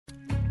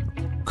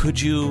Could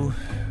you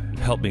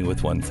help me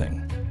with one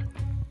thing?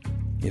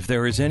 If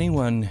there is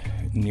anyone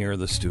near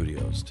the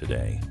studios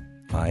today,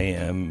 I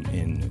am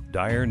in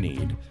dire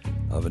need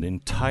of an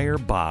entire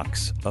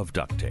box of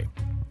duct tape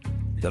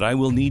that I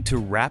will need to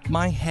wrap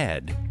my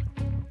head.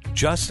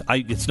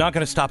 It's not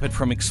going to stop it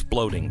from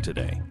exploding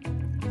today,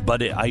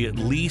 but I at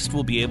least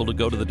will be able to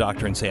go to the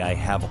doctor and say I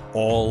have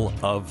all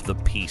of the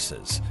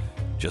pieces.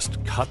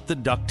 Just cut the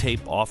duct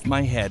tape off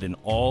my head and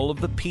all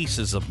of the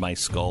pieces of my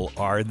skull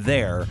are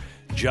there.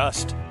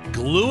 Just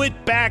glue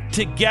it back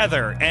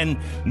together, and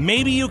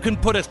maybe you can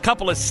put a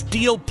couple of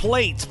steel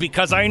plates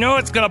because I know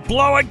it's going to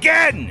blow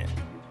again.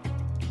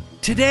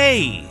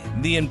 Today,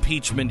 the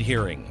impeachment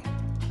hearing.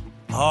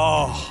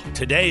 Oh,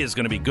 today is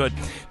going to be good.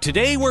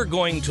 Today we're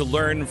going to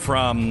learn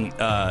from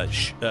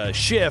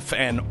Schiff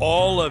and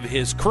all of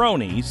his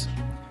cronies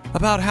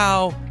about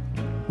how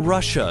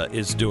Russia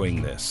is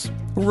doing this.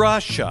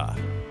 Russia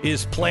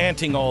is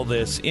planting all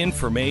this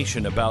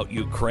information about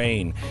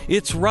Ukraine.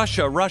 It's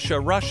Russia.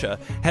 Russia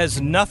has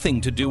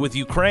nothing to do with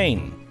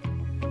Ukraine.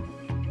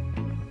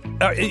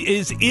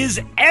 Is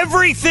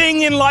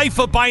everything in life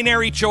a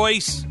binary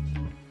choice?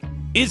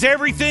 Is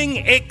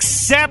everything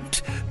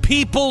except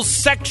people's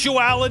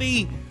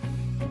sexuality,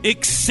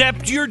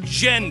 except your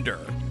gender?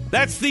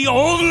 That's the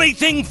only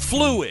thing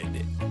fluid.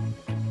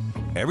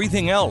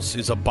 Everything else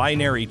is a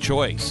binary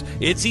choice.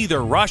 It's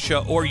either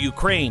Russia or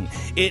Ukraine.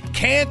 It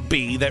can't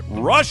be that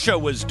Russia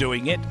was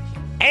doing it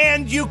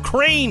and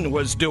Ukraine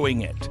was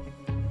doing it.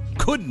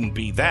 Couldn't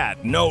be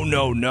that.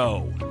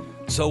 No.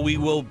 So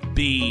we'll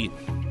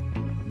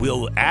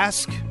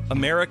ask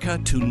America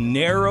to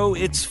narrow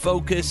its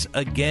focus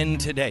again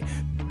today.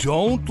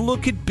 Don't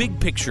look at big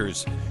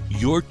pictures.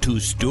 You're too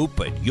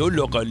stupid. You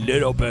look a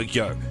little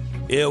picture.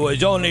 It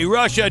was only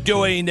Russia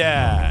doing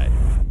that.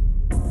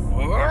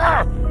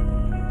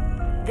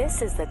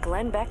 This is the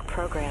Glenn Beck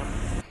Program.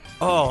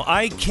 Oh,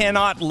 I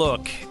cannot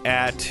look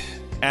at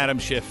Adam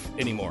Schiff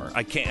anymore.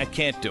 I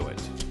can't do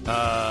it.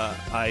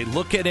 I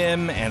look at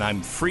him and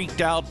I'm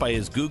freaked out by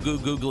his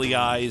googly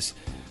eyes.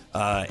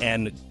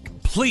 And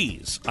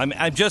please,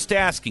 I'm just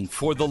asking,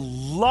 for the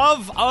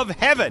love of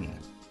heaven,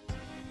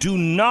 do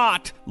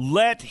not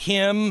let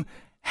him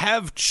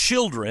have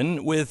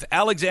children with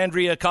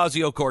Alexandria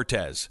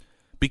Ocasio-Cortez,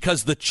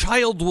 because the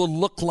child will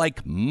look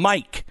like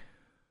Mike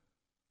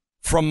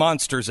from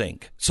Monsters,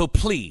 Inc. So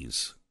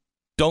please,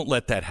 don't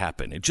let that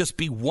happen. It'd just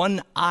be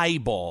one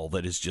eyeball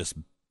that is just,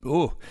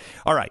 ooh.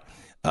 All right.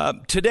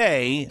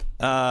 Today,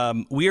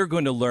 we are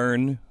going to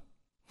learn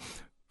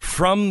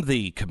from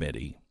the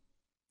committee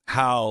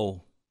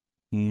how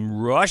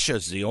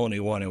Russia's the only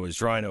one who was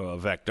trying to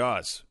affect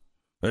us.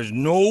 There's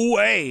no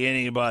way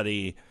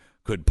anybody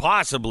could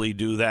possibly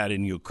do that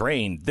in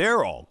Ukraine.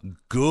 They're all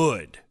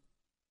good.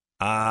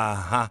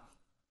 Uh-huh.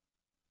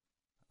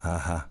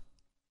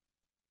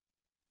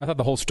 I thought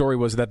the whole story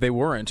was that they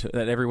weren't,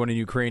 that everyone in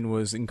Ukraine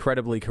was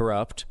incredibly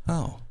corrupt.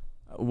 Oh,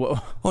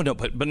 no,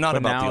 but not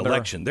about the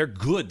election. They're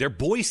good. They're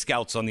Boy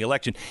Scouts on the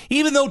election,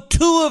 even though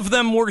 2 of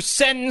them were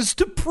sentenced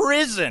to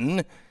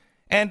prison.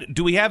 And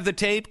do we have the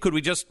tape? Could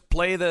we just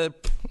play the...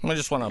 I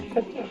just want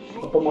to...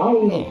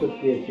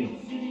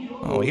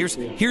 Oh, here's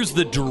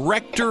the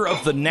director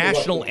of the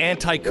National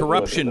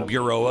Anti-Corruption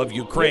Bureau of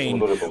Ukraine,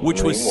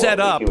 which was set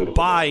up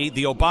by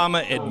the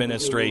Obama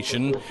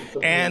administration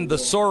and the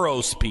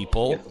Soros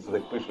people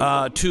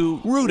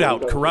to root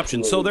out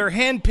corruption. So their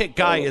handpicked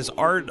guy is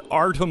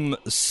Artem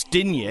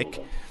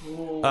Stinyk,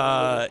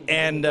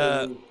 and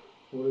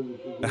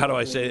how do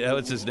I say?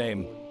 What's his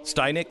name?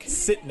 Steinik?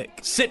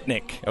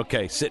 Sitnik.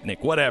 Okay,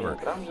 Sitnik. Whatever.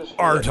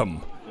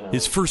 Artem.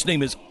 His first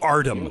name is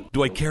Artem.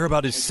 Do I care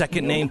about his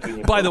second name?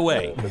 By the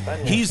way,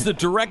 he's the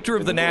director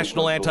of the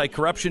National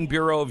Anti-Corruption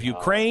Bureau of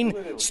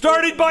Ukraine,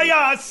 started by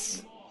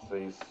us.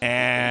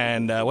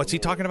 And what's he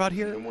talking about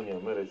here?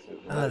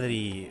 That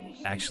he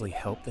actually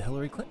helped the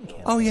Hillary Clinton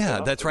campaign. Oh, yeah,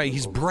 that's right.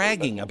 He's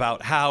bragging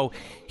about how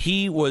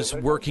he was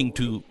working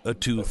to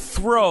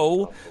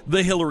throw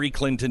the Hillary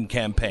Clinton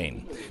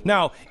campaign.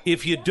 Now,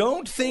 if you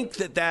don't think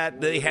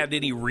that they had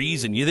any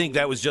reason, you think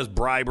that was just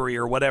bribery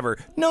or whatever,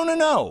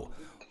 no.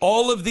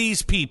 All of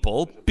these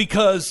people,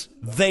 because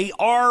they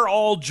are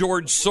all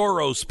George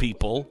Soros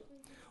people,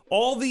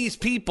 all these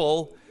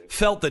people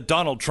felt that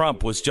Donald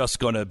Trump was just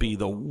going to be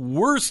the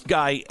worst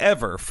guy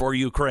ever for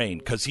Ukraine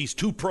because he's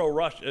too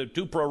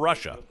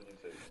pro-Russia.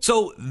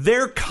 So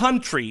their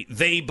country,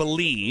 they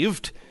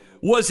believed,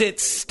 was at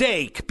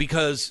stake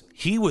because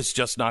he was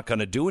just not going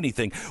to do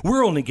anything.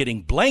 We're only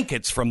getting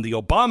blankets from the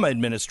Obama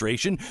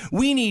administration.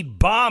 We need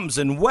bombs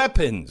and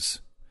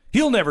weapons.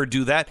 He'll never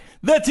do that.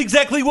 That's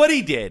exactly what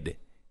he did.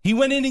 He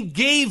went in and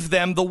gave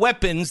them the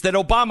weapons that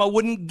Obama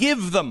wouldn't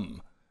give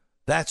them.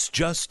 That's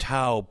just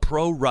how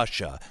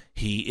pro-Russia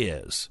he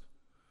is.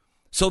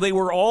 So they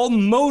were all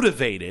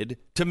motivated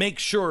to make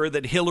sure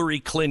that Hillary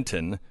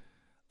Clinton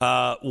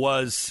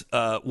was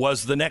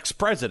the next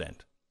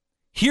president.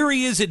 Here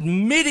he is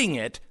admitting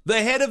it,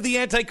 the head of the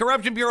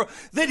Anti-Corruption Bureau,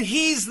 that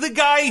he's the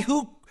guy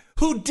who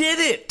did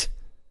it.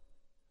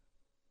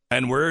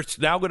 And we're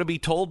now going to be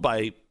told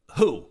by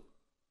who?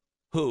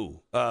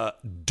 Who?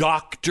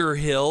 Dr.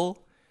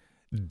 Hill?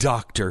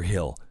 Dr.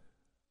 Hill.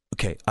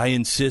 Okay, I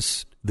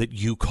insist that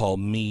you call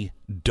me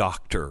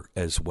doctor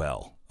as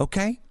well,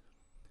 okay?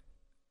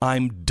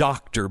 I'm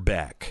Dr.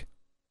 Beck.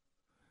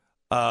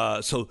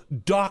 So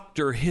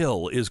Dr.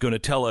 Hill is going to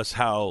tell us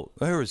how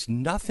there is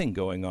nothing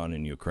going on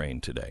in Ukraine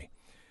today.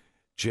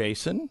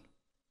 Jason,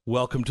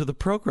 welcome to the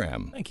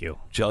program. Thank you.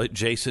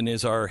 Jason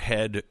is our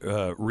head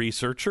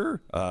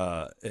researcher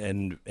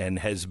and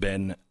has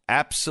been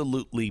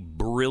absolutely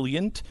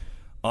brilliant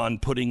on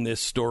putting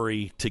this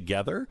story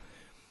together.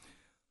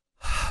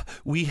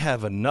 We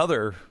have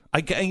another.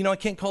 I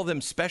can't call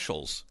them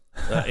specials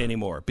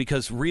anymore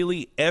because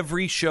really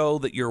every show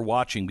that you're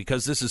watching,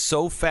 because this is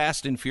so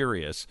fast and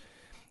furious.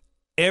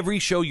 Every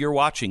show you're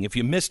watching, if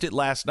you missed it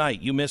last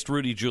night, you missed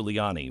Rudy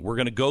Giuliani. We're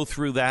going to go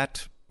through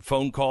that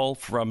phone call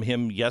from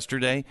him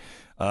yesterday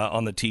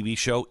on the TV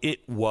show.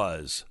 It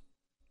was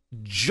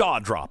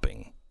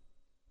jaw-dropping.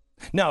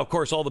 Now, of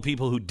course, all the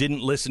people who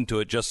didn't listen to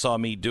it just saw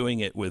me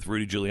doing it with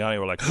Rudy Giuliani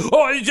were like,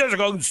 oh, it's just a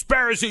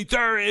conspiracy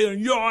theory and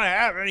you don't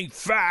have any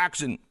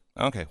facts. And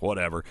okay,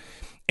 whatever.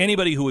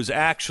 Anybody who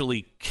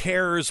actually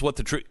cares what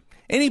the truth,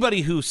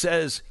 anybody who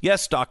says,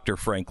 yes, Dr.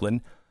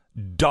 Franklin,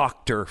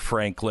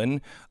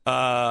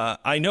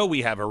 I know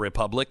we have a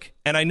republic,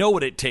 and I know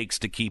what it takes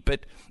to keep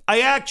it.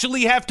 I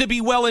actually have to be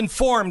well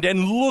informed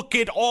and look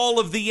at all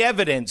of the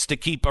evidence to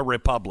keep a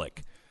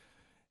republic.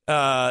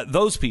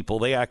 Those people,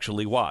 they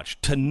actually watch.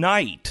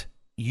 Tonight,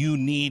 you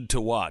need to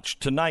watch.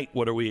 Tonight,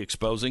 what are we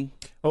exposing?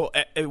 Well,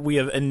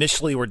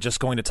 initially were just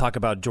going to talk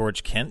about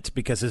George Kent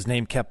because his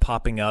name kept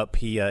popping up.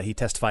 He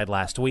testified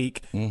last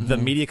week. Mm-hmm. The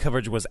media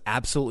coverage was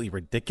absolutely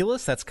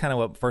ridiculous. That's kind of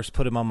what first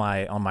put him on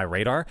my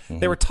radar. Mm-hmm.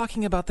 They were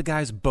talking about the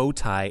guy's bow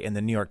tie in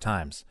the New York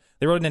Times.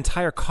 They wrote an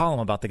entire column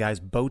about the guy's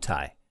bow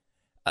tie.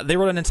 They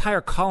wrote an entire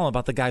column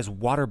about the guy's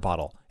water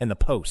bottle in the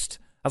Post.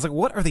 I was like,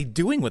 what are they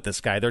doing with this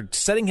guy? They're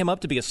setting him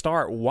up to be a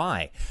star.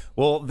 Why?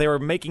 Well, they were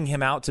making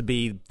him out to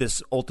be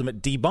this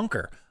ultimate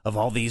debunker of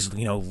all these,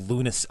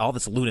 all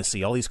this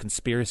lunacy, all these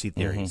conspiracy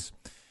theories.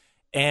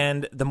 Mm-hmm.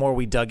 And the more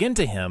we dug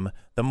into him,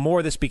 the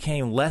more this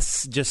became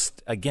less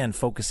just, again,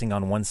 focusing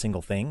on one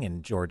single thing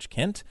in George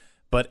Kent,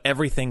 but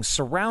everything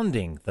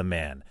surrounding the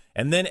man.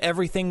 And then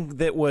everything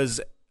that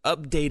was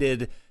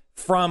updated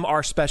from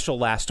our special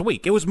last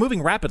week. It was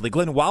moving rapidly.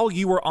 Glenn, while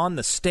you were on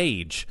the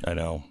stage, I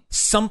know,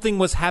 something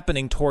was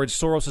happening towards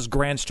Soros's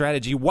grand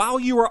strategy while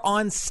you were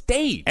on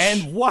stage.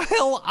 And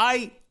while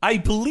I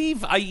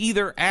believe I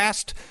either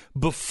asked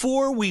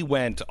before we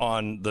went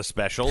on the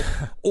special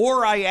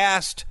or I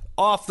asked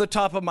off the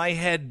top of my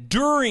head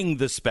during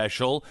the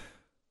special,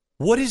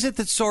 what is it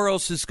that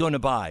Soros is going to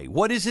buy?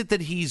 What is it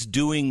that he's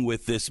doing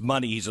with this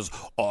money? He says,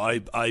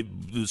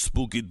 the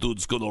spooky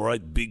dude's going to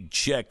write big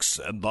checks,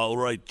 and I'll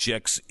write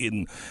checks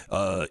in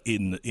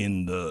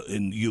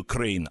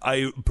Ukraine.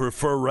 I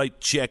prefer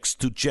write checks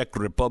to Czech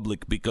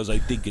Republic because I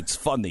think it's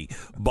funny,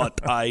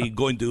 but I'm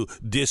going to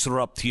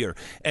disrupt here.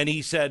 And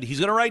he said he's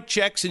going to write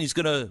checks and he's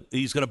going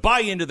to buy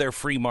into their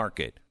free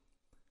market.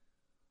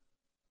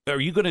 Are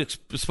you going to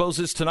expose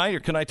this tonight, or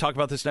can I talk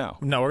about this now?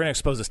 No, we're going to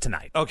expose this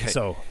tonight. Okay.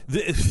 So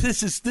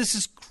this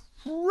is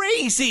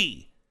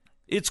crazy.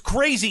 It's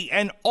crazy,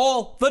 and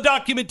all the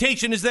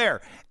documentation is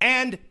there.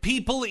 And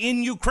people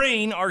in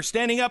Ukraine are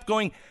standing up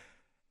going,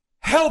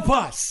 help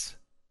us.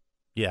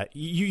 Yeah,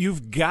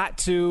 you've got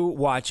to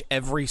watch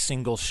every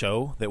single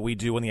show that we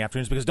do in the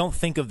afternoons because don't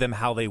think of them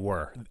how they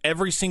were.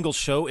 Every single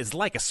show is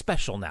like a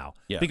special now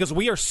because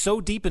we are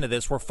so deep into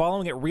this. We're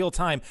following it real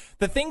time.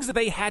 The things that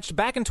they hatched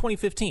back in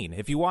 2015,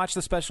 if you watched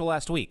the special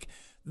last week,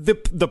 the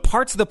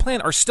parts of the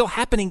plan are still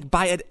happening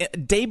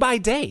day by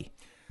day.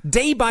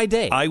 Day by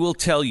day. I will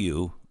tell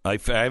you, I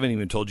haven't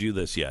even told you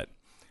this yet.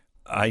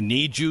 I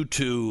need you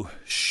to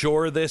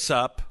shore this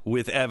up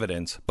with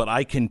evidence, but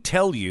I can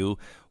tell you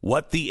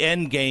what the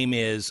end game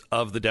is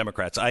of the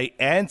Democrats. I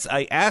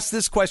asked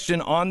this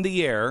question on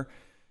the air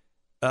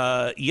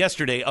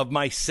yesterday of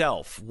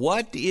myself.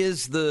 What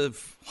is the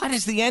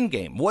end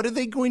game? What are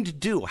they going to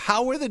do?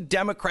 How are the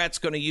Democrats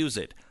going to use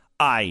it?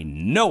 I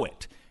know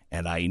it,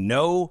 and I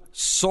know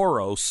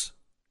Soros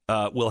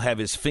will have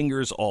his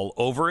fingers all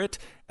over it,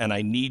 and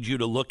I need you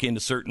to look into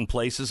certain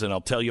places, and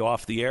I'll tell you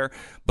off the air.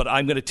 But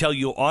I'm going to tell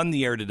you on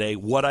the air today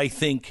what I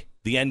think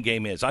the end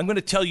game is. I'm going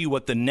to tell you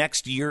what the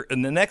next year,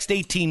 in the next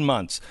 18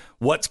 months,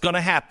 what's going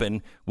to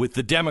happen with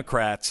the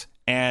Democrats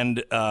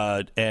and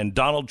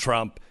Donald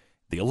Trump,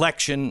 the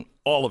election,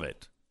 all of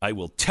it. I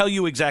will tell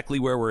you exactly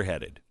where we're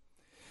headed.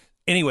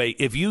 Anyway,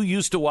 if you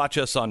used to watch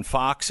us on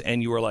Fox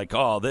and you were like,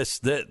 oh,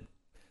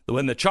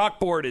 when the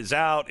chalkboard is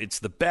out, it's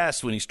the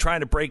best, when he's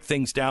trying to break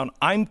things down,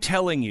 I'm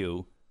telling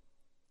you,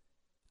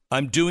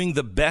 I'm doing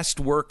the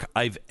best work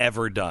I've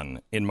ever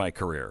done in my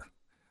career.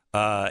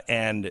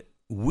 And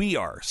we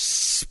are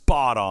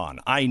spot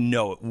on. I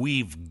know it.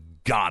 We've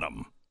got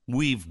him.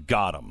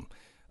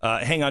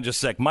 Hang on just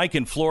a sec. Mike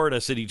in Florida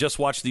said he just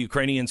watched the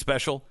Ukrainian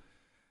special.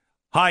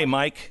 Hi,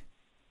 Mike.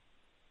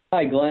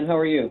 Hi, Glenn. How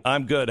are you?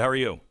 I'm good. How are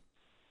you?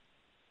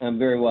 I'm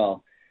very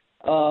well.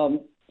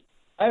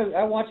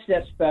 I watched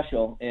that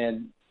special,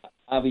 and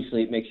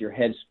obviously it makes your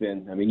head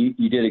spin. I mean,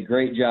 you did a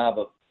great job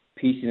of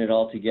piecing it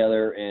all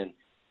together, and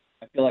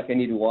I feel like I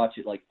need to watch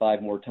it like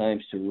 5 more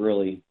times to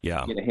really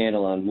get a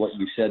handle on what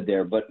you said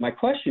there. But my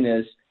question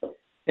is,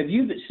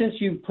 since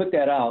you put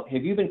that out,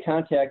 have you been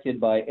contacted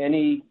by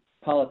any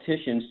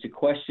politicians to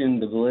question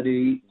the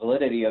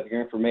validity of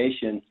your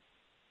information?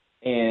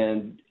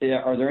 And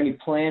are there any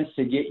plans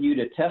to get you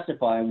to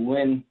testify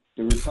when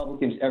the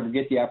Republicans ever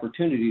get the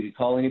opportunity to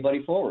call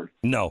anybody forward?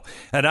 No,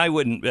 and I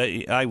wouldn't.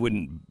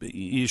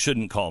 You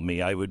shouldn't call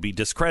me. I would be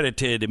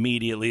discredited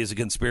immediately as a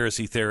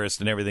conspiracy theorist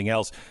and everything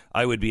else.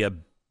 I would be a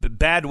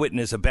bad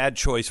witness, a bad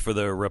choice for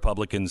the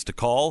Republicans to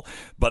call.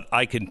 But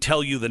I can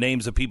tell you the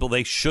names of people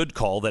they should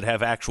call that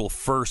have actual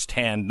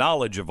firsthand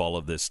knowledge of all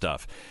of this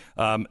stuff.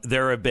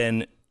 There have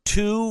been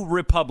 2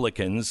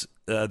 Republicans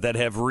that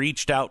have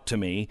reached out to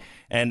me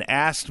and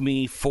asked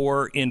me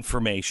for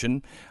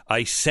information.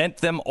 I sent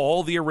them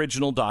all the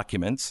original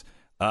documents,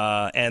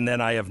 and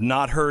then I have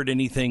not heard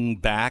anything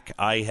back.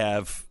 I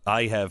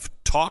have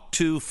talked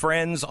to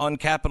friends on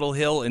Capitol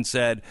Hill and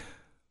said,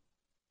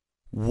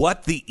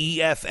 what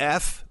the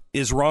EFF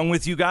is wrong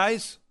with you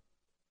guys?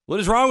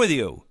 What is wrong with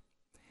you?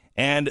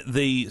 And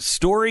the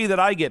story that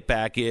I get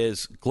back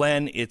is,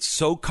 Glenn, it's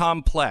so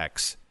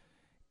complex,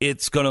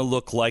 it's going to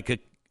look like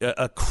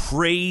a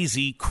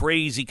crazy,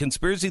 crazy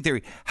conspiracy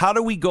theory. How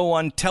do we go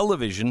on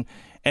television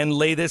and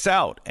lay this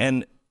out?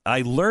 And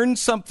I learned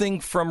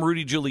something from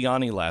Rudy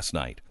Giuliani last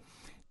night.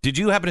 Did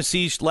you happen to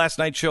see last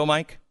night's show,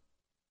 Mike?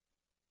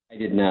 I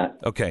did not.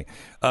 Okay.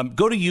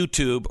 Go to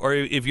YouTube, or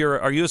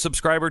are you a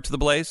subscriber to The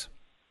Blaze?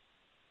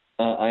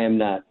 I am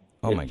not.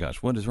 Oh my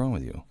gosh, what is wrong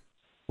with you?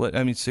 What?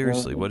 I mean,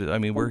 seriously,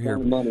 we're here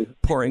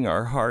pouring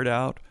our heart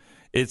out.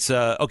 It's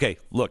okay.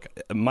 Look,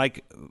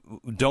 Mike,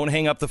 don't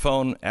hang up the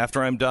phone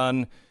after I'm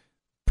done.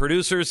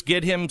 Producers,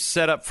 get him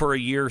set up for a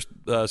year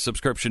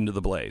subscription to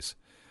The Blaze.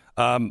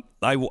 I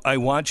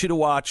want you to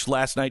watch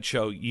last night's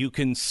show. You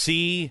can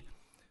see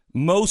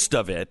most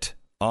of it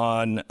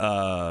on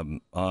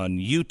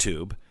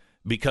YouTube,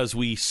 because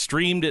we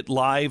streamed it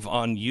live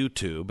on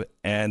YouTube,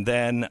 and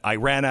then I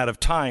ran out of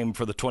time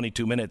for the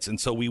 22 minutes, and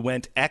so we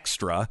went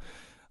extra.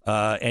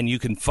 And you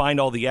can find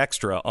all the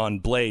extra on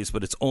Blaze,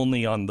 but it's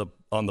only on the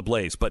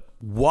Blaze. But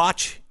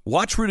watch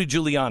Rudy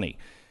Giuliani.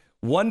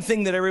 One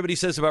thing that everybody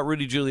says about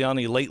Rudy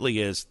Giuliani lately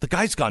is the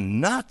guy's gone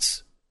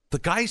nuts.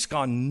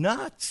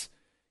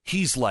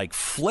 He's like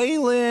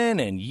flailing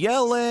and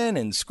yelling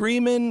and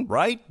screaming,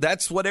 right?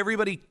 That's what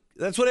everybody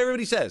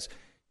says.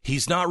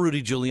 He's not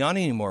Rudy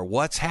Giuliani anymore.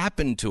 What's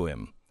happened to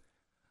him?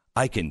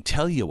 I can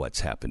tell you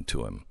what's happened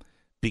to him.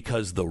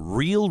 Because the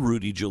real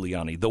Rudy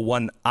Giuliani, the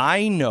one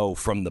I know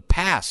from the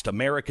past,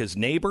 America's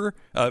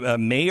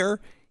mayor,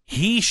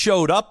 he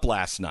showed up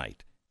last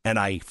night, and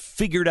I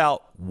figured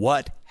out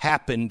what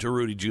happened to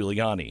Rudy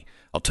Giuliani.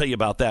 I'll tell you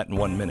about that in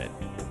 1 minute.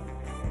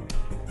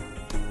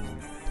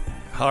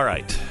 All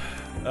right.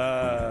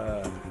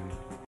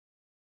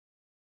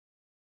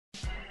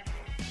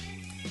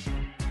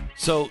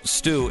 So,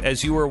 Stu,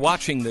 as you were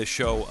watching this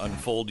show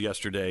unfold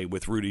yesterday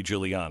with Rudy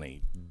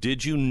Giuliani,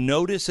 did you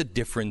notice a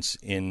difference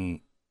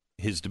in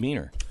his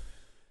demeanor?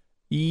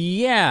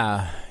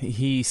 Yeah,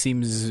 he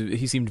seemed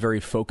very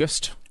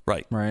focused.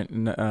 Right.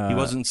 He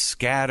wasn't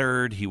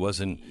scattered. He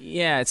wasn't.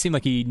 Yeah, it seemed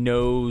like he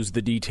knows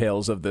the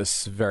details of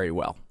this very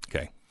well.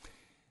 Okay.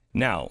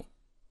 Now,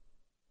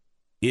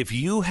 if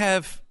you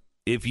have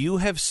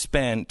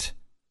spent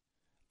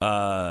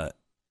 2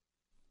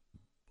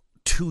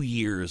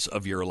 years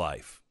of your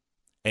life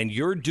and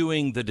you're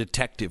doing the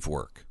detective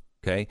work,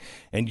 okay,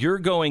 and you're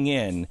going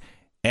in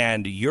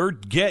and you're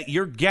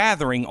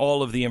gathering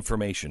all of the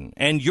information,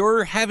 and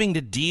you're having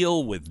to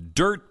deal with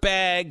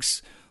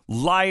dirtbags,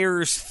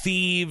 liars,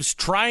 thieves,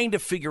 trying to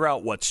figure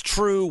out what's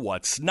true,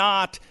 what's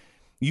not.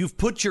 You've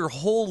put your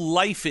whole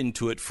life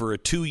into it for a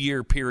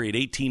 2-year period,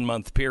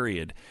 18-month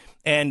period,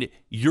 and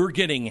you're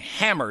getting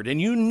hammered,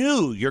 and you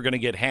knew you're going to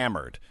get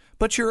hammered,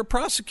 but you're a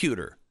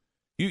prosecutor.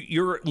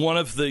 You're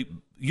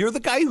the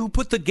guy who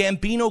put the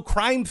Gambino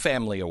crime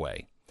family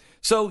away.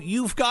 So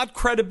you've got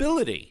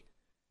credibility.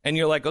 And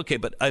you're like, okay,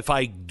 but if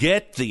I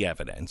get the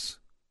evidence,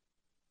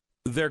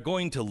 they're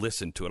going to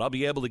listen to it. I'll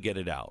be able to get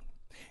it out.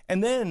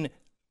 And then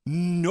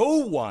no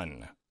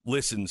one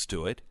listens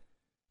to it.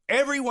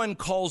 Everyone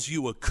calls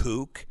you a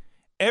kook.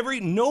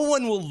 No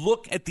one will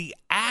look at the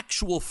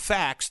actual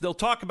facts. They'll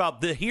talk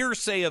about the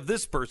hearsay of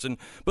this person,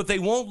 but they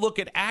won't look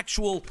at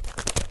actual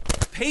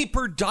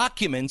paper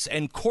documents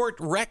and court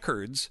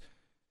records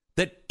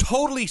that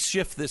totally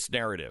shift this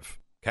narrative,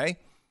 okay?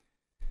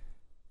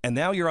 And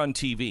now you're on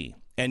TV.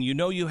 And you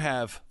know you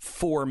have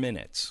 4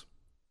 minutes.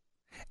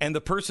 And the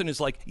person is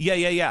like,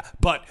 yeah.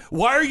 But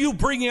why are you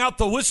bringing out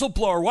the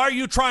whistleblower? Why are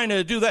you trying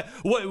to do that?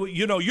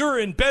 You're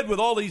in bed with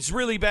all these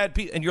really bad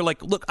people. And you're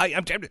like, look,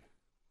 I'm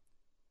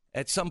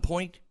at some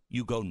point,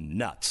 you go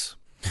nuts.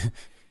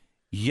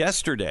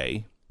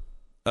 Yesterday,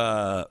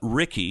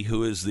 Ricky,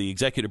 who is the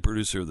executive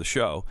producer of the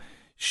show,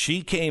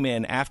 she came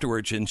in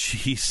afterwards and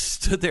she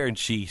stood there and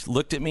she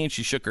looked at me and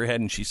she shook her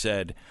head and she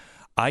said,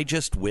 I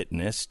just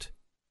witnessed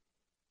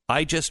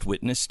I just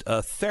witnessed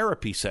a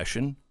therapy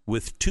session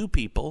with two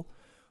people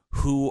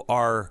who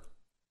are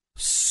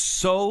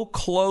so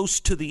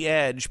close to the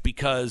edge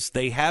because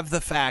they have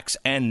the facts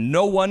and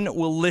no one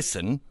will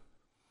listen,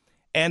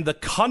 and the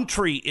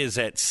country is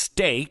at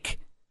stake.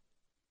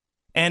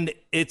 And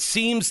it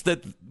seems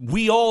that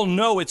we all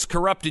know it's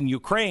corrupt in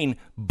Ukraine,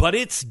 but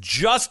it's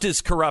just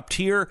as corrupt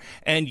here,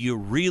 and you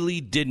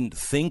really didn't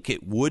think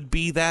it would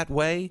be that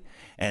way.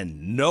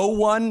 And no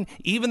one,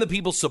 even the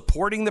people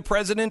supporting the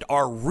president,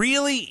 are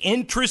really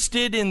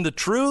interested in the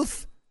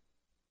truth.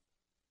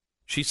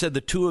 She said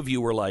the two of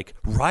you were like,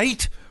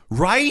 right?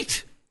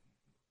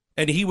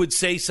 And he would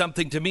say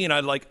something to me, and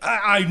I'd like,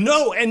 I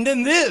know, and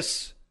then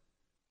this.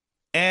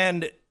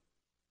 And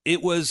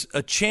it was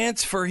a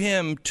chance for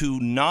him to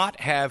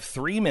not have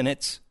 3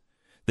 minutes,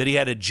 that he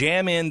had to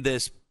jam in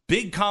this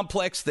big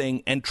complex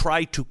thing and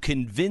try to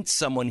convince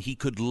someone he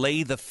could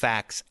lay the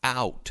facts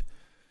out.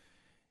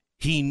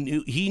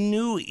 He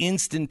knew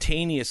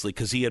instantaneously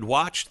because he had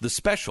watched the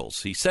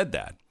specials. He said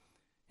that.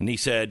 And he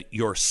said,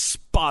 you're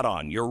spot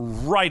on. You're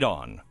right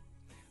on.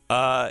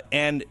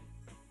 And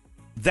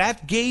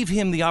that gave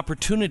him the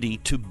opportunity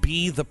to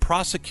be the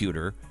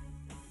prosecutor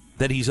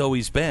that he's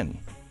always been.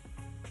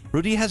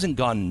 Rudy hasn't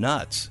gone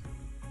nuts.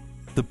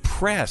 The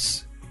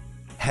press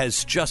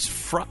has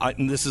just,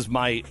 and this is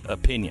my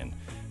opinion,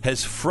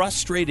 has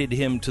frustrated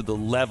him to the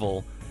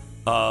level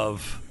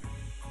of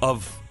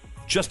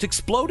just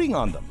exploding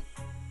on them.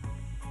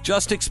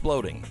 Just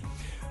exploding.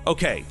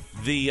 Okay,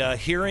 the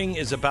hearing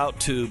is about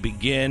to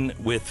begin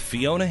with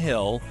Fiona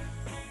Hill,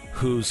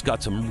 who's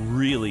got some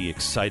really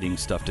exciting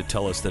stuff to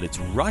tell us that it's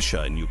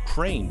Russia and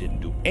Ukraine didn't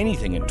do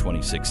anything in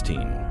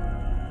 2016.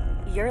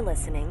 You're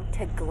listening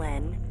to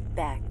Glenn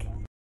Beck.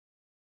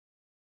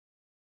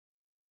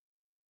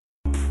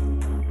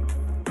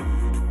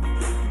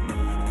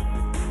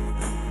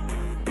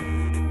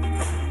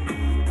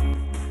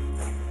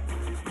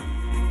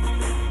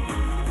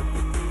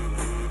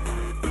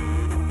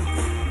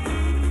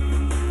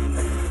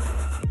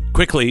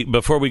 Quickly,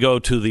 before we go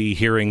to the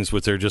hearings,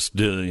 which are just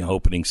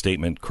opening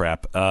statement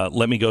crap,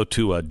 let me go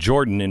to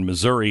Jordan in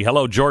Missouri.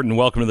 Hello, Jordan.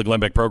 Welcome to the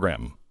Glenn Beck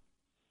program.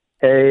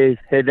 Hey,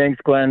 thanks,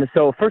 Glenn.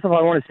 So first of all,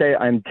 I want to say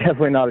I'm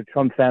definitely not a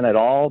Trump fan at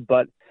all,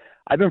 but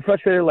I've been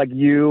frustrated like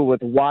you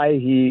with why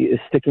he is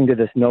sticking to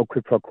this no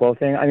quid pro quo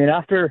thing. I mean,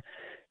 after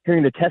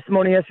hearing the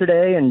testimony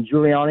yesterday and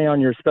Giuliani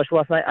on your special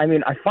last night, I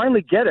mean, I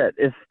finally get it.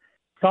 If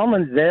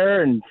Solomon's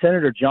there and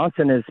Senator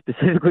Johnson is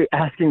specifically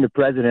asking the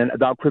president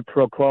about quid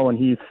pro quo and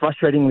he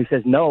frustratingly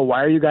says, no,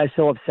 why are you guys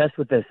so obsessed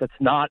with this? Has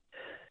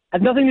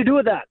nothing to do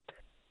with that.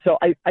 So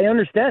I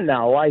understand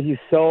now why he's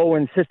so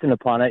insistent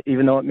upon it,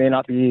 even though it may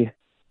not be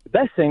the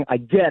best thing. I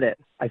get it.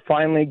 I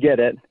finally get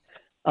it.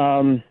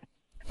 And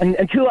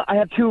two, I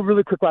have two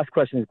really quick last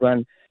questions,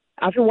 Glenn.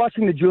 After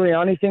watching the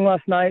Giuliani thing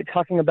last night,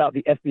 talking about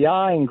the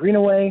FBI and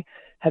Greenaway,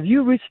 have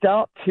you reached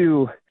out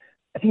to,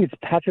 I think it's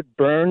Patrick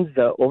Burns,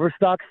 the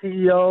Overstock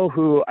CEO,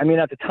 who, I mean,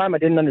 at the time I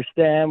didn't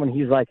understand when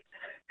he's like,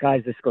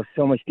 guys, this goes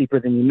so much deeper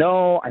than you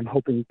know. I'm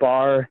hoping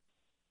Barr.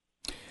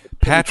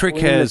 Patrick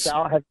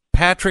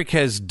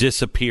has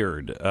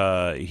disappeared.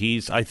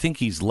 I think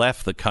he's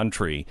left the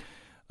country,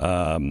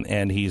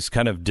 and he's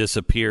kind of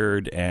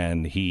disappeared.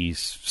 And he's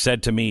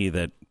said to me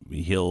that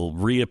he'll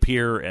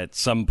reappear at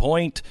some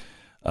point,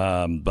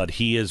 but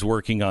he is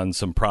working on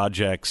some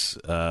projects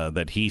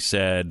that he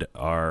said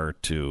are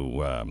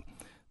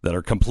that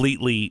are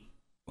completely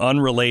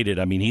unrelated.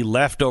 I mean, he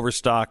left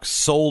Overstock,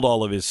 sold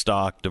all of his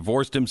stock,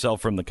 divorced himself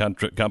from the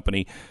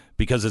company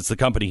because it's the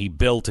company he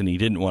built and he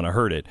didn't want to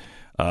hurt it.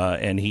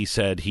 And he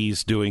said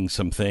he's doing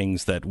some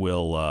things that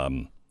will,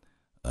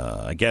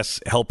 I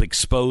guess, help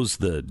expose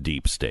the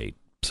deep state.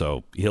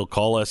 So he'll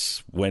call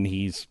us when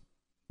he's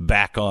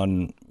back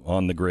on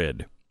the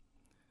grid.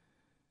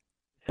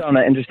 Sound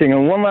interesting.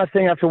 And one last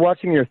thing, after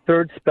watching your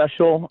third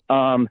special,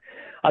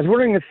 I was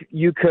wondering if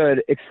you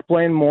could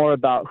explain more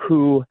about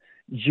who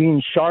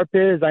Gene Sharp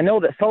is. I know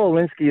that Saul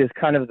Alinsky is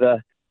kind of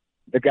the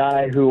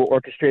guy who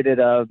orchestrated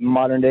a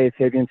modern-day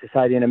Fabian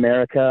Society in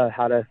America,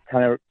 how to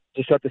kind of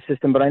disrupt the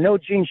system. But I know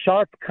Gene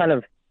Sharp kind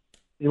of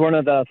is one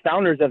of the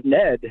founders of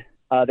NED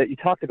that you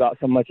talked about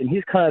so much, and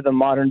he's kind of the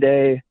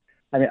modern-day,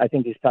 I mean, I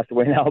think he's passed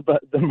away now,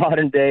 but the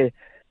modern-day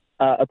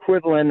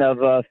equivalent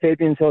of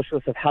Fabian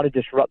socialists of how to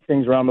disrupt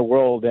things around the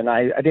world. And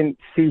I didn't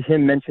see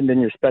him mentioned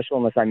in your special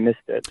unless I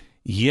missed it.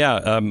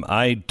 Yeah,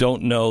 I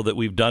don't know that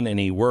we've done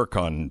any work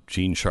on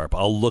Gene Sharp.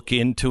 I'll look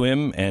into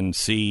him and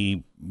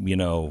see,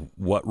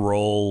 what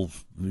role,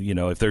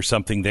 if there's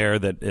something there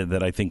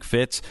that I think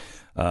fits.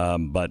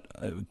 But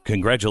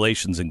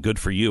congratulations and good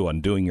for you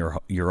on doing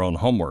your own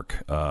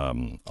homework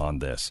on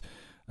this.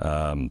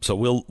 So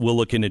we'll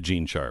look into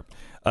Gene Sharp.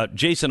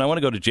 Jason, I want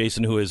to go to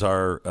Jason, who is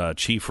our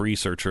chief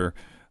researcher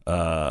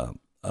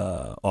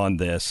on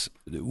this.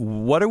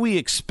 What are we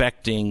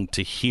expecting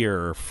to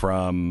hear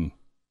from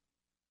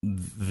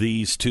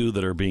these two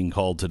that are being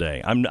called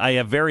today? I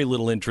have very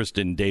little interest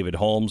in David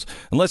Holmes,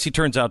 unless he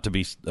turns out to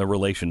be a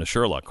relation to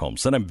Sherlock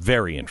Holmes. Then I'm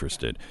very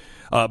interested.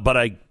 But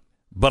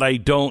I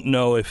don't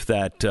know if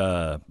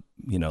that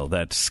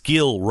that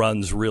skill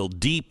runs real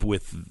deep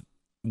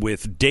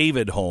with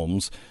David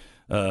Holmes,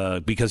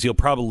 because he'll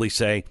probably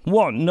say,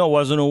 "Well, no,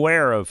 wasn't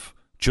aware of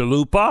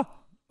Chalupa.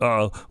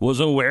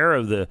 Wasn't aware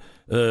of the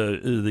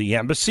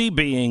embassy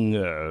being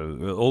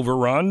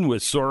overrun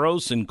with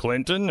Soros and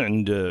Clinton,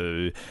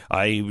 and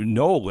I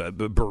know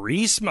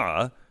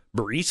Burisma's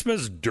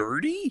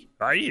dirty.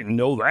 I didn't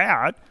know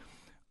that."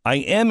 I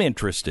am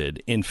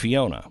interested in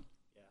Fiona.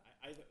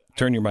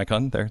 Turn your mic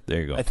on. There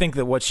you go. I think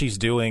that what she's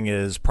doing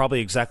is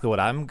probably exactly what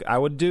I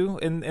would do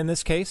in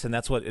this case, and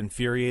that's what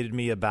infuriated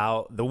me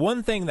about the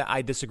one thing that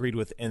I disagreed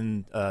with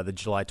in the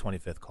July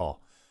 25th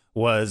call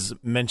was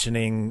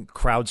mentioning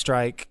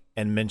CrowdStrike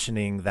and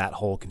mentioning that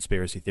whole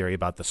conspiracy theory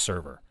about the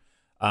server.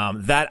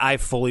 That I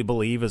fully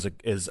believe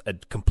is a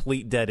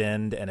complete dead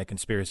end and a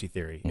conspiracy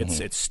theory.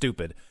 Mm-hmm. It's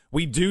stupid.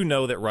 We do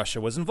know that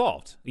Russia was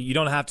involved. You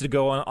don't have to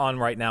go on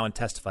right now and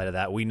testify to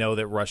that. We know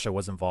that Russia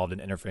was involved in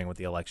interfering with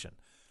the election.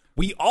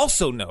 We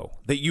also know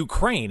that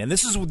Ukraine, and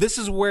this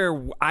is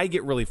where I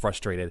get really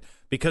frustrated,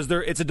 because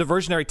it's a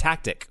diversionary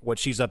tactic, what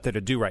she's up there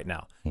to do right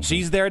now. Mm-hmm.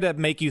 She's there to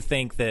make you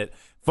think that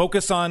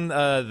focus on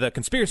the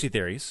conspiracy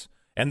theories,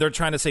 and they're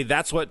trying to say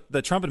that's what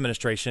the Trump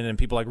administration and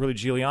people like Rudy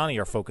Giuliani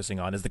are focusing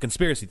on, is the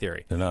conspiracy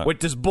theory,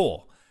 which is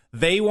bull.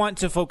 They want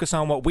to focus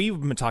on what we've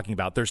been talking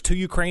about. There's 2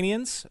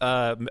 Ukrainians,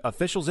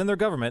 officials in their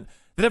government,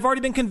 that have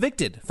already been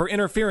convicted for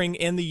interfering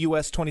in the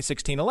U.S.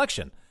 2016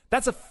 election.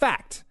 That's a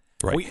fact.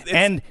 Right.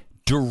 And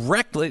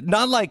directly,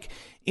 not like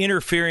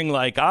interfering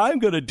like I'm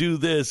going to do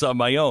this on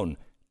my own,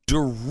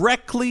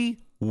 directly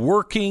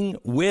working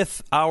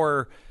with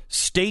our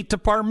State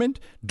Department,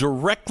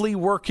 directly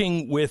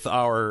working with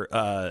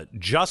our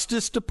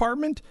Justice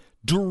Department,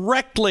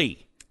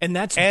 directly. And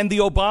the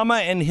Obama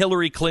and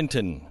Hillary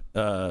Clinton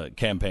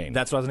campaign.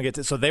 That's what I was going to get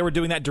to. So they were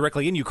doing that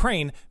directly in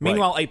Ukraine.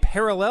 Meanwhile, a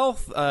parallel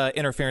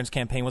interference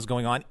campaign was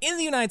going on in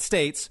the United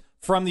States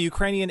from the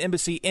Ukrainian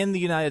embassy in the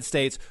United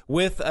States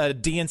with a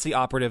DNC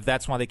operative.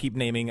 That's why they keep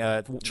naming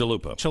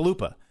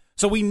Chalupa.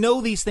 So we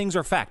know these things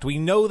are fact. We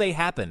know they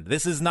happened.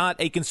 This is not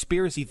a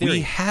conspiracy theory.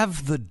 We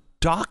have the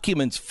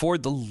documents, for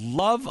the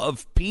love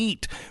of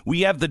Pete.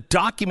 We have the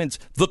documents,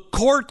 the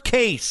court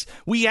case.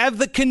 We have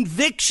the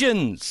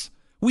convictions.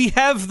 We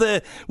have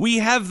the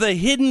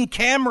hidden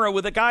camera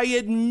with a guy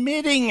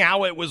admitting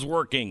how it was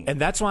working. And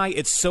that's why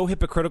it's so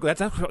hypocritical.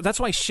 That's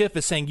why Schiff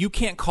is saying you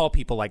can't call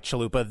people like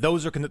Chalupa.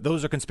 Those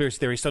are conspiracy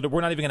theories, so that we're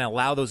not even going to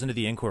allow those into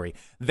the inquiry.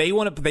 They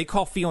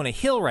call Fiona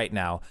Hill right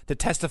now to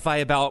testify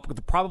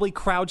about probably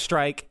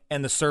CrowdStrike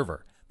and the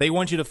server. They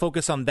want you to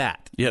focus on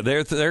that. Yeah,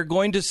 they're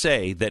going to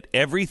say that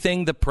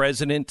everything the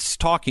president's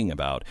talking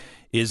about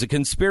is a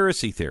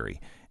conspiracy theory.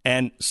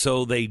 And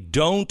so they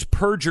don't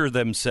perjure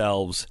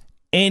themselves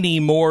any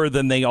more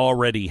than they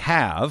already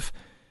have.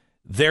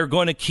 They're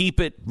going to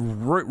keep it,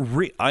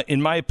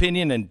 in my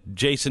opinion, and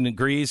Jason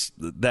agrees,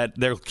 that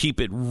they'll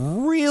keep it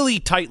really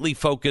tightly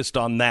focused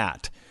on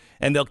that.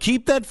 And they'll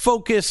keep that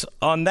focus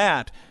on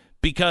that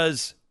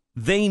because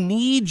they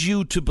need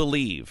you to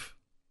believe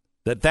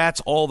that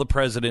that's all the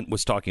president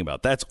was talking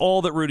about. That's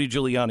all that Rudy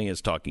Giuliani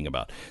is talking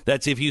about.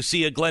 That's if you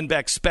see a Glenn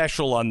Beck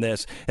special on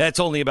this, that's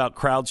only about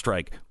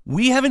CrowdStrike.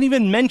 We haven't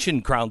even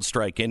mentioned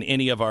CrowdStrike in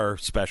any of our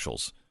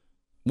specials.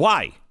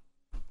 Why?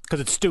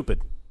 Because it's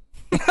stupid.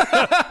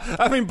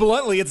 I mean,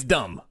 bluntly, it's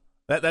dumb.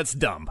 That's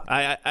dumb.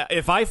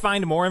 If I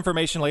find more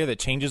information later that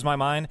changes my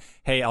mind,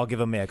 hey, I'll give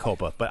them mea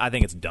culpa. But I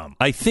think it's dumb.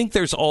 I think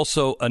there's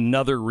also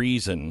another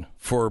reason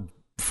for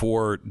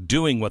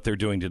doing what they're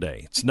doing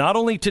today. It's not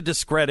only to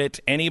discredit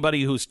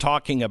anybody who's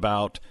talking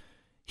about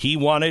he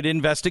wanted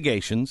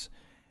investigations,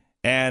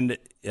 and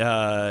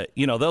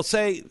they'll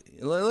say,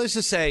 let's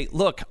just say,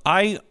 look,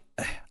 I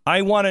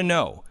want to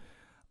know.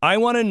 I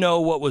want to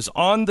know what was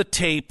on the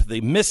tape,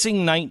 the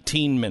missing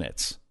 19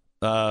 minutes,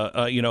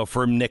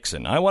 from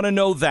Nixon. I want to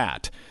know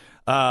that.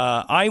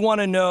 I want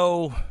to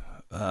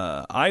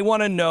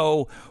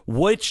know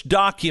which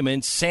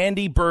documents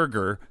Sandy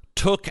Berger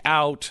took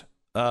out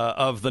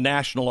of the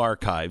National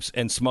Archives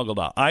and smuggled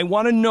out. I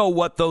want to know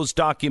what those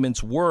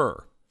documents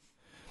were.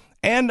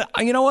 And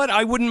you know what?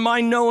 I wouldn't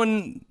mind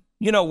knowing,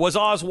 was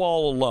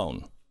Oswald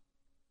alone?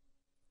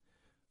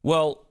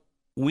 Well,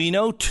 we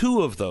know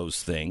 2 of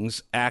those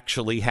things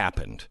actually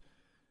happened.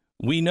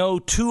 We know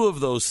 2 of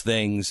those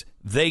things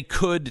they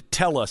could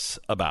tell us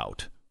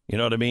about. You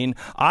know what I mean?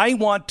 I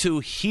want to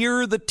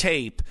hear the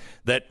tape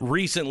that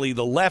recently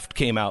the left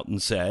came out and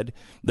said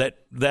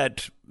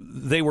that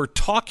they were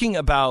talking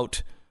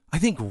about, I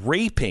think,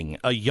 raping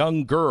a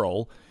young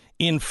girl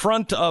in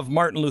front of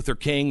Martin Luther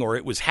King, or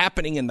it was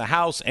happening in the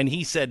house, and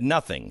he said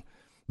nothing.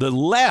 The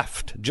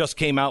left just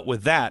came out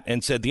with that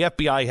and said the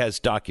FBI has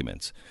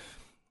documents.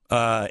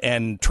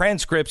 And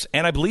transcripts,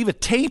 and I believe a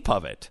tape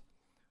of it.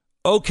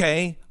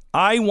 Okay,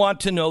 I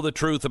want to know the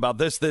truth about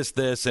this,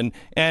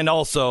 and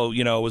also,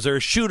 was there a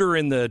shooter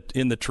in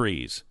the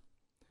trees?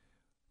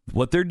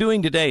 What they're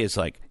doing today is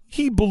like,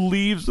 he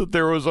believes that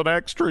there was an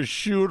extra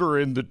shooter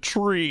in the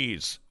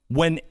trees.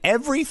 When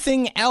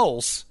everything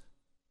else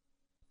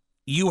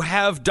you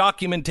have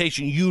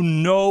documentation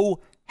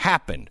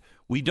happened.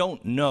 We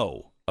don't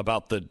know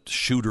about the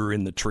shooter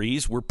in the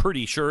trees. We're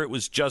pretty sure it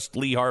was just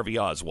Lee Harvey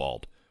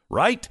Oswald,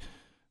 right?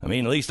 I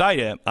mean, at least I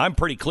am. I'm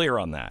pretty clear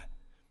on that.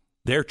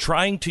 They're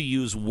trying to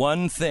use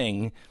one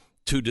thing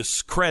to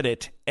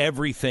discredit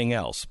everything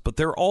else, but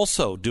they're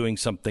also doing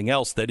something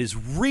else that is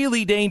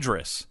really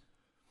dangerous.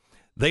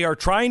 They are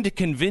trying to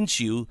convince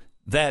you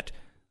that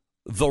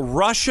the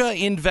Russia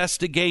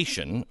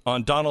investigation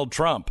on Donald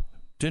Trump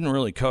didn't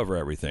really cover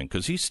everything,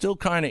 because he's still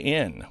kind of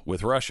in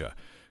with Russia.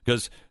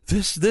 Because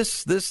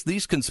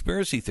these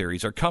conspiracy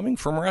theories are coming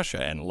from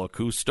Russia, and look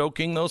who's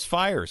stoking those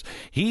fires.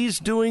 He's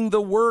doing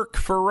the work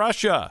for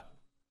Russia.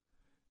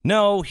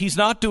 No, he's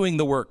not doing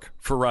the work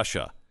for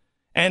Russia.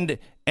 And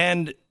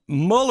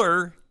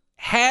Mueller,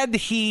 had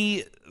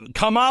he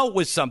come out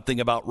with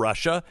something about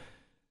Russia,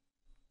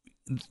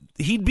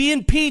 he'd be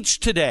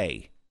impeached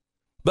today.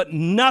 But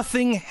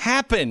nothing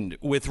happened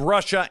with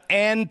Russia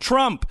and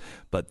Trump.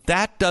 But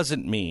that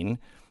doesn't mean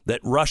that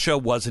Russia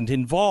wasn't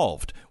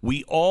involved.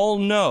 We all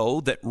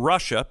know that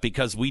Russia,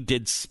 because we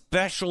did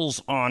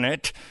specials on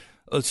it,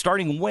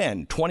 starting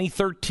when?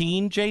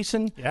 2013,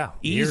 Jason? Yeah,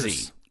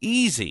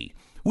 Easy.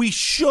 We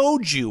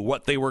showed you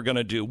what they were going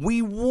to do.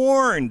 We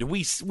warned.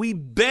 We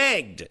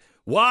begged.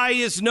 Why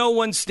is no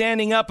one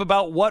standing up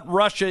about what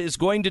Russia is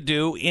going to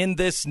do in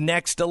this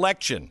next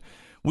election?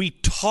 We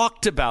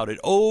talked about it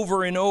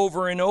over and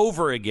over and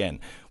over again.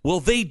 Well,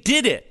 they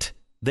did it.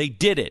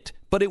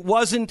 But it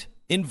wasn't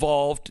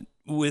involved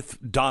with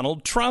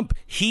Donald Trump.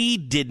 He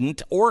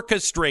didn't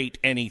orchestrate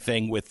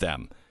anything with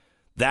them.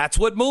 That's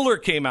what Mueller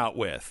came out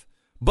with.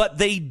 But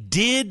they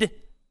did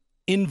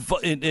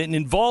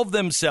involve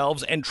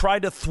themselves and try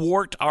to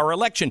thwart our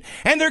election.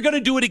 And they're going to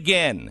do it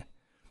again.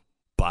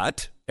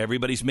 But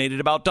everybody's made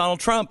it about Donald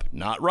Trump,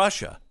 not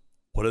Russia.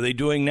 What are they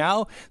doing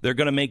now? They're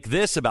going to make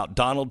this about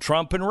Donald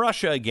Trump and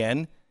Russia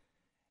again,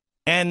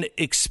 and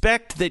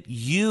expect that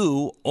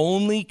you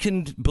only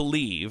can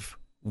believe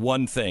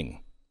one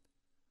thing.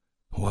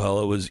 Well,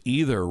 it was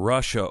either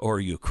Russia or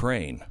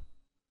Ukraine.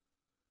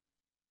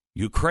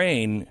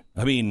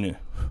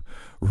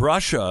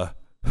 Russia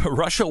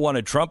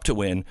wanted Trump to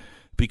win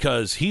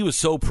because he was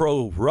so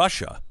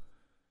pro-Russia.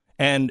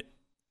 And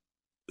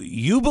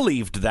you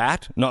believed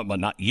that.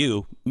 Not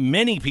you.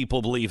 Many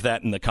people believe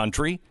that in the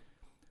country.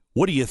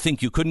 What do you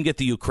think? You couldn't get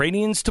the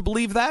Ukrainians to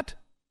believe that?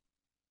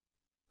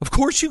 Of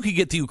course you could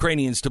get the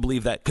Ukrainians to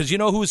believe that, because you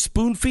know who was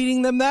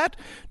spoon-feeding them that?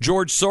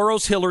 George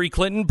Soros, Hillary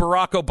Clinton,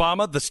 Barack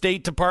Obama, the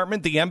State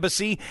Department, the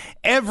embassy.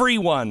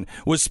 Everyone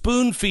was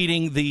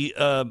spoon-feeding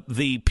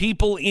the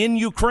people in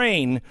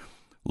Ukraine.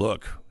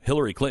 Look,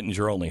 Hillary Clinton's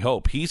your only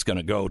hope. He's going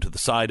to go to the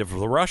side of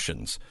the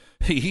Russians.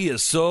 He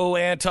is so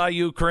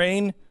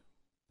anti-Ukraine.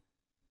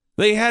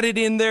 They had it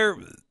in their...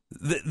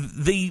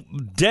 The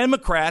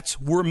Democrats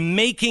were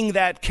making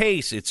that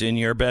case. It's in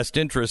your best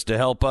interest to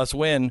help us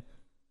win.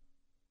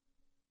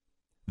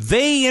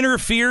 They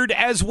interfered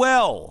as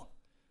well.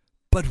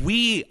 But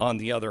we, on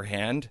the other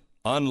hand,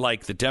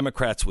 unlike the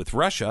Democrats with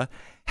Russia,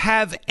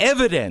 have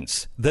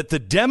evidence that the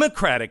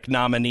Democratic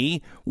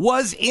nominee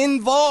was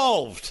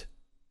involved.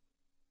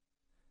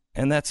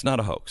 And that's not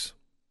a hoax.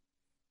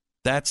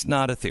 That's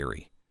not a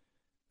theory.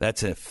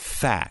 That's a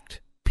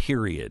fact,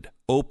 period.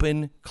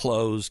 Open,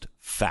 closed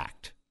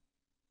fact.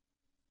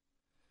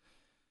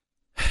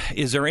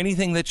 Is there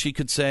anything that she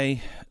could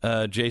say,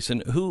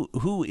 Jason?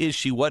 Who is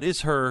she?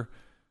 What's her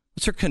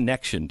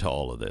connection to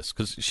all of this?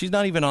 Because she's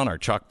not even on our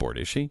chalkboard,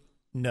 is she?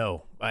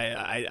 No,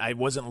 I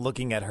wasn't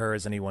looking at her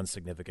as anyone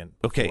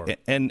significant before. Okay,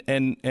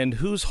 and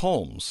who's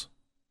Holmes?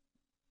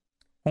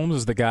 Holmes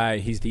is the guy.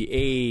 He's the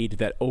aide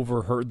that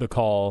overheard the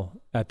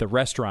call at the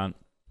restaurant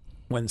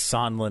when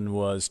Sondland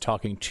was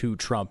talking to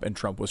Trump, and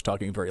Trump was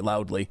talking very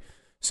loudly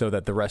so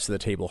that the rest of the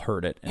table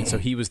heard it. And so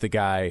he was the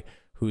guy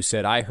who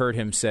said, I heard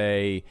him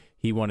say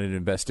he wanted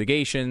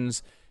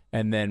investigations,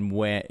 and then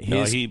when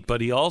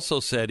but he also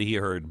said he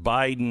heard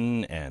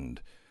Biden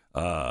and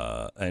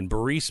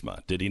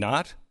Burisma. Did he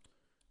not?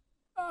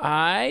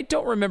 I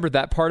don't remember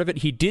that part of it.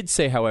 He did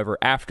say, however,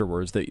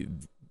 afterwards that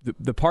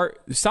the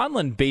part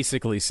Sondland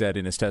basically said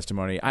in his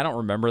testimony, I don't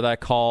remember that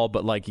call,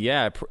 but like,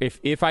 yeah,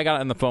 if I got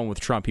on the phone with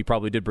Trump, he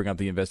probably did bring up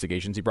the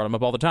investigations. He brought them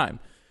up all the time.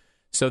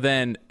 So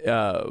then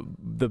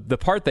the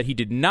part that he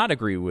did not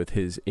agree with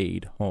his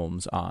aide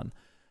Holmes on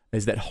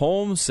is that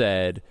Holmes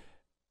said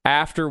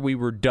after he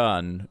was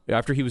done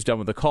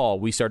with the call,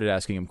 we started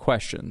asking him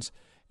questions.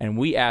 And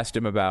we asked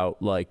him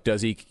about, like,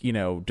 does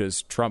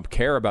Trump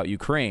care about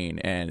Ukraine?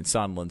 And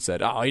Sondland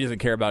said, he doesn't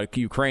care about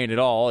Ukraine at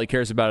all. All he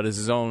cares about is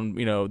his own,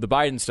 the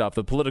Biden stuff,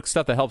 the political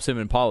stuff that helps him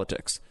in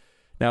politics.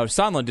 Now,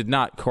 Sondland did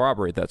not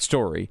corroborate that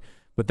story,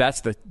 but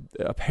that's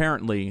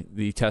apparently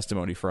the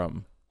testimony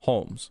from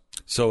Holmes.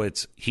 So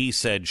it's he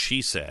said,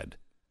 she said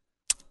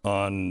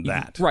on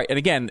that. Right. And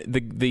again,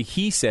 the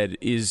he said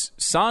is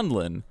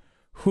Sondland,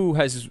 who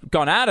has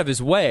gone out of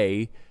his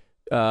way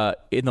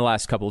in the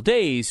last couple of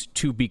days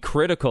to be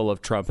critical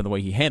of Trump and the way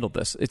he handled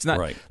this. It's not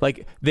right.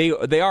 Like they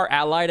are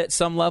allied at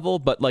some level,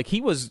 but like he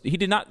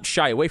did not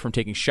shy away from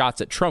taking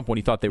shots at Trump when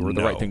he thought they were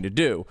the right thing to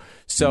do.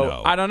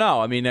 So I don't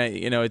know. I mean,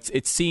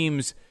 it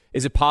seems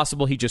Is it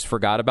possible he just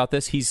forgot about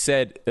this? He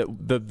said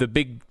the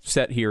big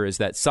set here is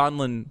that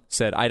Sondland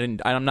said,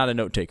 I'm not a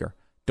note taker.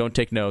 Don't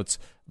take notes.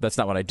 That's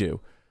not what I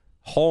do.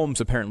 Holmes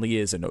apparently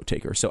is a note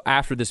taker. So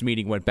after this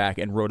meeting, went back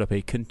and wrote up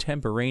a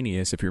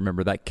contemporaneous, if you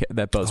remember that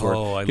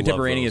buzzword,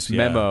 contemporaneous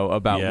memo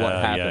about what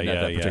happened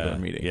at that particular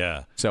meeting.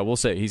 Yeah. So we'll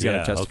say he's going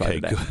to testify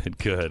today.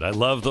 Good. I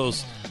love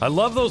those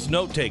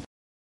note takers.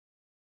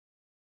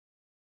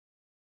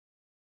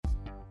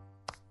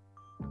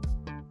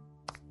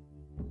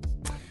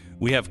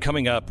 We have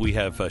coming up,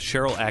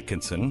 Cheryl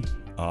Atkinson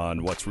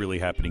on what's really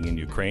happening in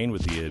Ukraine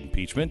with the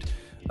impeachment.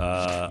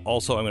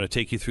 Also, I'm going to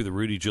take you through the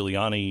Rudy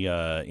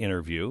Giuliani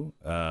interview,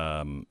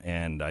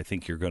 and I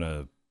think you're going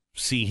to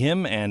see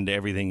him and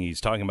everything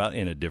he's talking about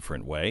in a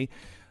different way.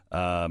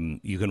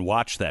 You can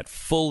watch that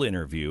full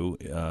interview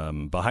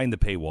behind the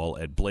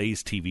paywall at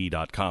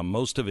blazetv.com.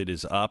 Most of it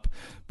is up,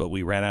 but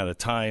we ran out of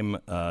time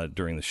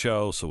during the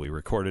show, so we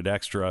recorded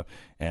extra,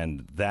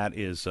 and that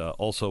is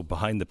also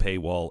behind the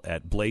paywall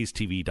at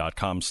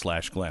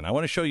blazetv.com/Glenn. I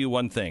want to show you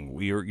one thing.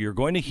 You're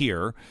going to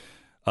hear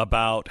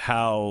about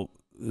how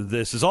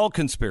this is all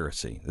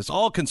conspiracy. It's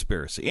all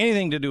conspiracy.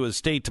 Anything to do with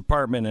State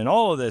Department and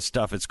all of this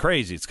stuff, it's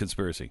crazy. It's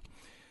conspiracy.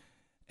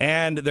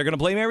 And they're going to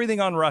blame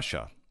everything on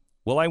Russia.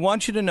 Well, I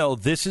want you to know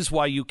this is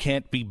why you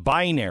can't be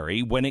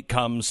binary when it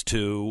comes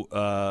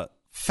to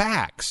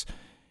facts.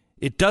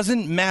 It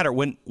doesn't matter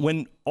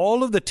when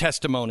all of the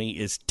testimony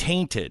is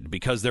tainted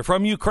because they're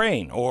from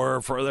Ukraine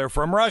or they're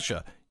from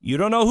Russia. You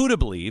don't know who to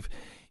believe.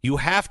 You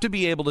have to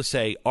be able to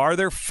say, are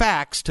there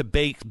facts to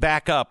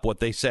back up what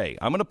they say?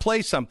 I'm going to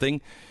play something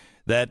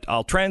that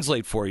I'll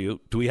translate for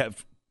you. Do we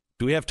have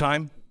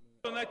time?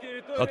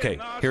 Okay,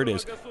 here it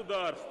is.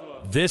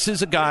 This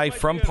is a guy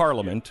from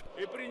Parliament.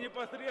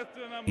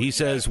 He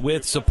says,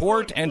 with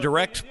support and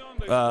direct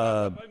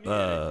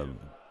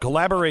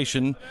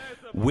collaboration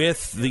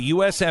with the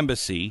U.S.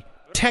 Embassy,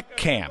 tech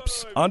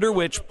camps under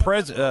which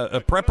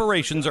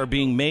preparations are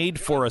being made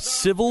for a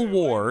civil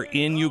war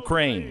in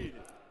Ukraine.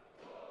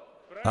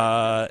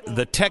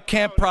 The tech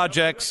camp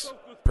projects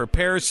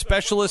prepares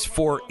specialists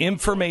for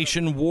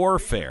information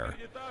warfare,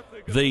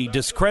 the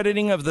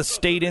discrediting of the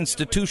state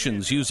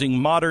institutions using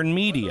modern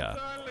media,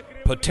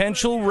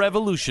 potential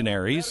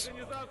revolutionaries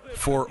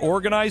for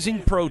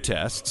organizing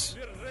protests,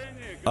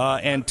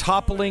 and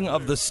toppling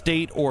of the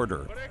state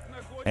order.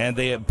 And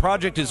the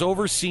project is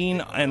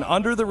overseen and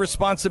under the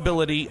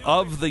responsibility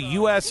of the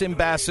U.S.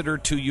 ambassador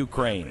to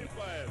Ukraine.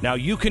 Now,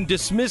 you can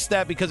dismiss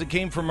that because it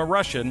came from a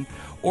Russian,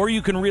 or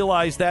you can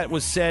realize that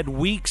was said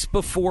weeks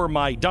before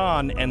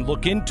Maidan and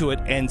look into it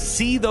and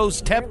see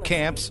those tech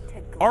camps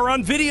are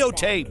on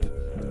videotape.